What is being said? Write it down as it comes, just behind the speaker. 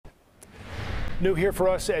New here for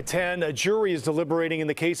us at 10. A jury is deliberating in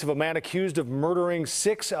the case of a man accused of murdering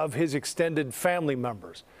 6 of his extended family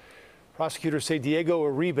members. Prosecutors say Diego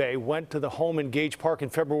Uribe went to the home in Gage Park in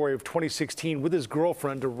February of 2016 with his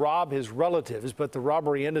girlfriend to rob his relatives, but the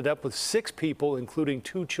robbery ended up with 6 people, including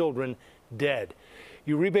 2 children, dead.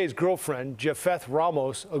 Uribe's girlfriend, Jafeth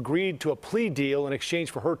Ramos, agreed to a plea deal in exchange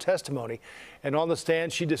for her testimony, and on the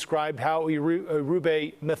stand she described how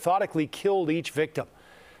Uribe methodically killed each victim.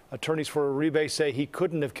 Attorneys for Uribe say he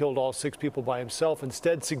couldn't have killed all 6 people by himself,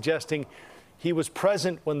 instead suggesting he was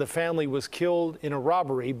present when the family was killed in a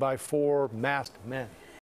robbery by 4 masked men.